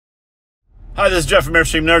Hi, this is Jeff from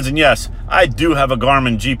Airstream Nerds, and yes, I do have a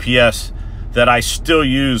Garmin GPS that I still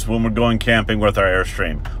use when we're going camping with our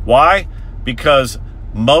Airstream. Why? Because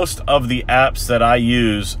most of the apps that I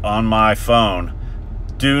use on my phone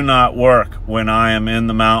do not work when I am in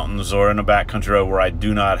the mountains or in a backcountry road where I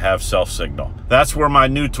do not have self-signal. That's where my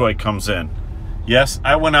new toy comes in. Yes,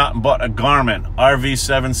 I went out and bought a Garmin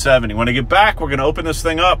RV770. When I get back, we're gonna open this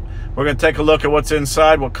thing up. We're gonna take a look at what's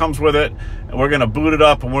inside, what comes with it, and we're gonna boot it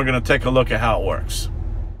up and we're gonna take a look at how it works.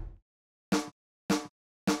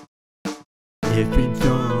 Airstream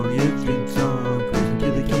song, cruising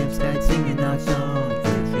to the campsite singing our song.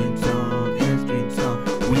 Airstream song,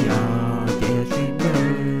 we are the Airstream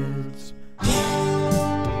Nerds.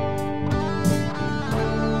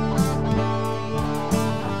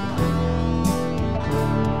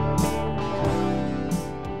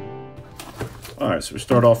 Alright, so we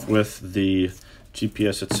start off with the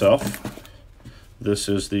GPS itself. This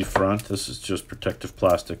is the front. This is just protective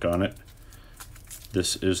plastic on it.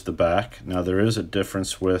 This is the back. Now there is a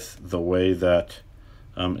difference with the way that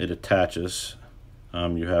it attaches.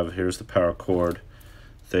 Here's the power cord.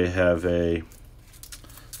 They have a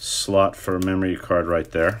slot for a memory card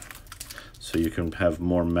right there, so you can have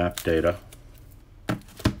more map data.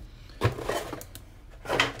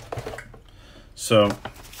 So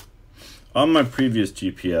on my previous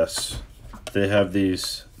GPS, they have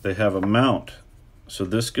a mount. So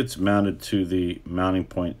this gets mounted to the mounting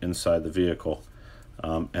point inside the vehicle.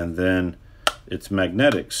 And then it's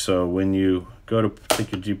magnetic, so when you go to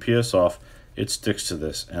take your GPS off, it sticks to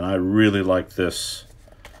this, and I really like this,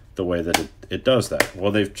 the way that it does that.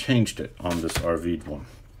 Well, they've changed it on this RV one.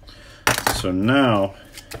 So now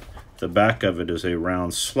the back of it is a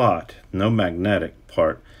round slot, no magnetic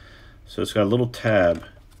part. So it's got a little tab.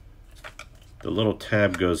 The little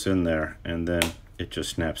tab goes in there, and then it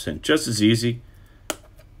just snaps in. Just as easy,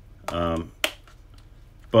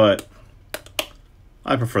 but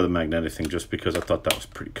I prefer the magnetic thing just because I thought that was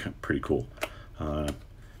pretty cool.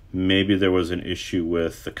 Maybe there was an issue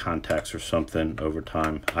with the contacts or something over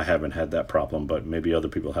time. I haven't had that problem, but maybe other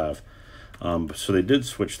people have. So they did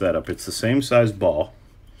switch that up. It's the same size ball.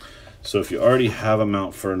 So if you already have a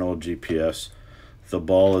mount for an old GPS, the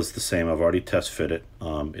ball is the same. I've already test fit it.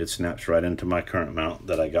 It snaps right into my current mount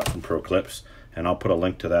that I got from Pro Clips, and I'll put a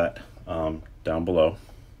link to that down below.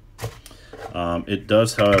 It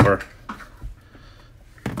does, however,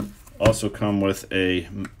 also come with a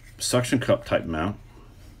suction cup type mount,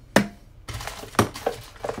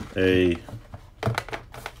 the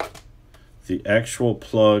actual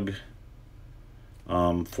plug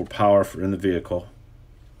for power for in the vehicle,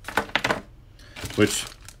 which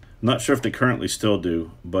I'm not sure if they currently still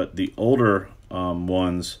do, but the older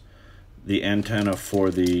ones, the antenna for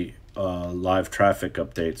the live traffic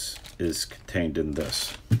updates is contained in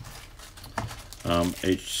this.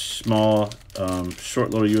 A small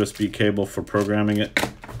short little USB cable for programming it,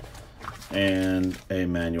 and a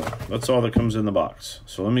manual. That's all that comes in the box.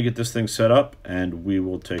 So let me get this thing set up and we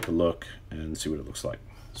will take a look and see what it looks like.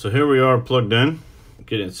 So here we are plugged in,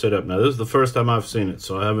 getting it set up. Now this is the first time I've seen it,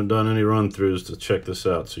 so I haven't done any run-throughs to check this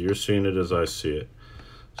out. So you're seeing it as I see it.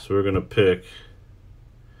 So we're gonna pick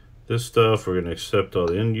this stuff. We're gonna accept all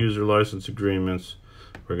the end user license agreements.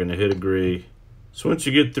 We're gonna hit agree. So once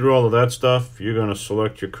you get through all of that stuff, you're going to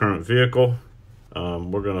select your current vehicle.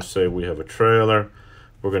 We're going to say we have a trailer.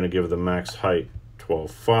 We're going to give the max height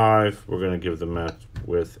 12.5. We're going to give the max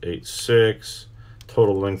width 8.6.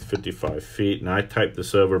 Total length 55 feet. And I typed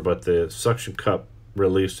this over, but the suction cup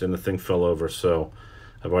released and the thing fell over, so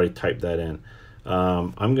I've already typed that in.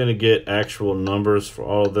 I'm going to get actual numbers for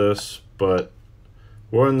all of this, but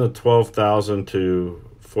we're in the 12,000 to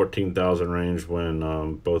 14,000 range when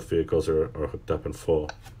both vehicles are hooked up and full.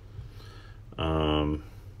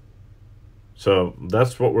 So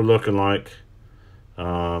that's what we're looking like.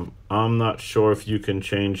 I'm not sure if you can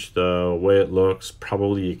change the way it looks.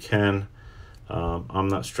 Probably you can. I'm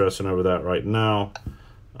not stressing over that right now.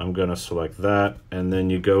 I'm gonna select that, and then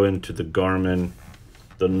you go into the Garmin,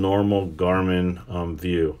 the normal Garmin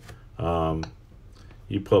view.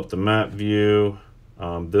 You pull up the map view.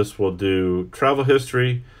 This will do travel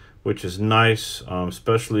history, which is nice,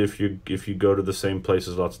 especially if you go to the same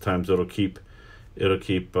places lots of times. It'll keep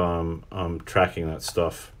tracking that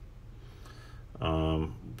stuff. So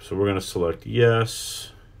we're gonna select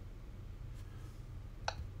yes.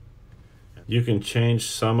 You can change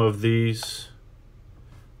some of these,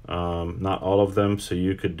 not all of them. So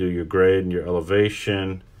you could do your grade and your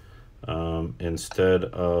elevation. Instead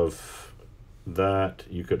of that,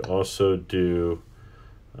 you could also do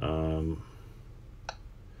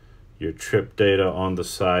your trip data on the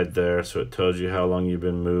side there, so it tells you how long you've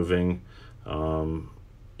been moving,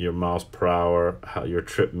 your miles per hour, your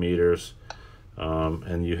trip meters,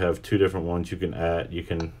 and you have 2 different ones you can add.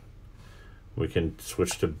 We can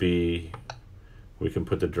switch to B. We can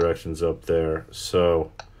put the directions up there,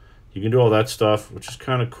 so you can do all that stuff, which is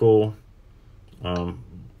kind of cool.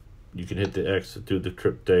 You can hit the X to do the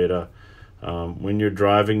trip data. When you're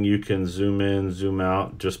driving, you can zoom in, zoom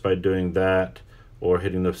out just by doing that, or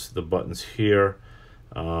hitting the buttons here.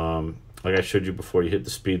 Like I showed you before, you hit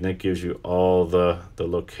the speed, and that gives you all the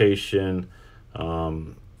location,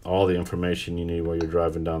 all the information you need while you're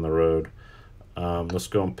driving down the road. Let's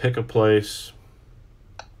go and pick a place.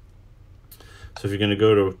 So if you're going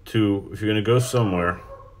to go somewhere,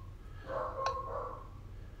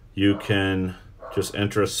 you can just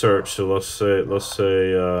enter a search. So let's say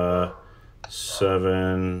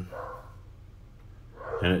 7,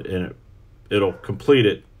 and it'll complete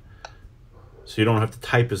it. So you don't have to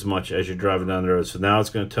type as much as you're driving down the road. So now it's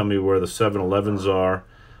going to tell me where the 7-Elevens are,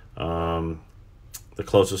 the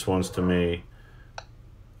closest ones to me,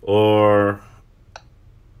 or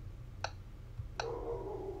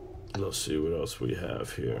let's see what else we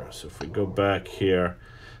have here. So if we go back here,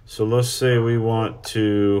 so let's say we want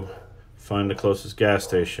to find the closest gas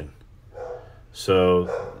station. So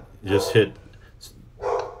just hit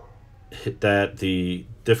that, the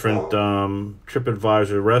different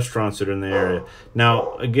TripAdvisor restaurants that are in the area.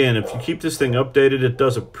 Now, again, if you keep this thing updated, it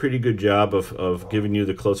does a pretty good job of giving you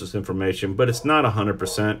the closest information, but it's not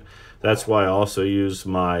 100%. That's why I also use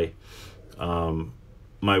my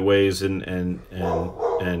my Waze and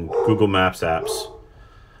Google Maps apps.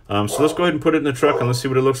 So let's go ahead and put it in the truck and let's see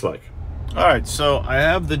what it looks like. All right, so I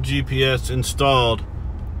have the GPS installed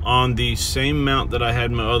on the same mount that I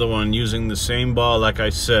had my other one, using the same ball like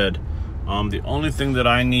I said. The only thing that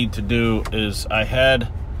I need to do is I had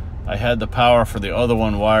the power for the other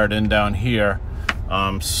one wired in down here.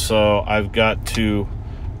 So I've got to,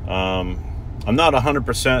 I'm not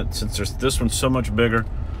 100%, since this one's so much bigger,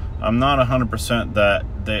 I'm not 100% that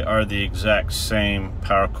they are the exact same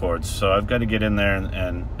power cords. So I've got to get in there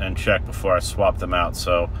and check before I swap them out.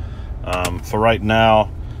 So for right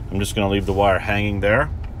now, I'm just going to leave the wire hanging there.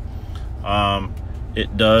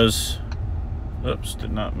 It does, oops,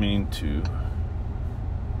 did not mean to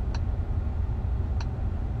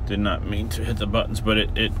hit the buttons, but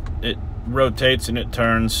it rotates and it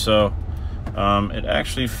turns, so it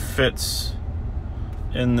actually fits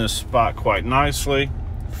in this spot quite nicely,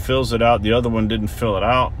 fills it out. The other one didn't fill it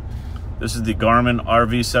out. This is the Garmin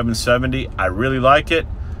RV770. I really like it.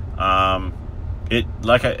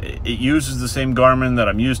 It uses the same Garmin that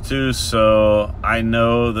I'm used to, so I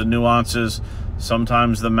know the nuances.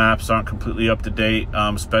 Sometimes the maps aren't completely up to date,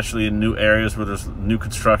 especially in new areas where there's new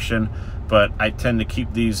construction, but I tend to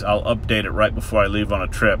keep these, I'll update it right before I leave on a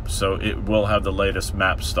trip, so it will have the latest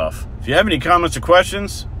map stuff. If you have any comments or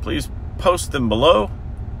questions, please post them below.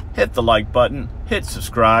 Hit the like button, hit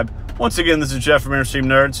subscribe. Once again, this is Jeff from Airstream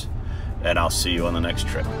Nerds, and I'll see you on the next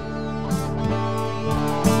trip.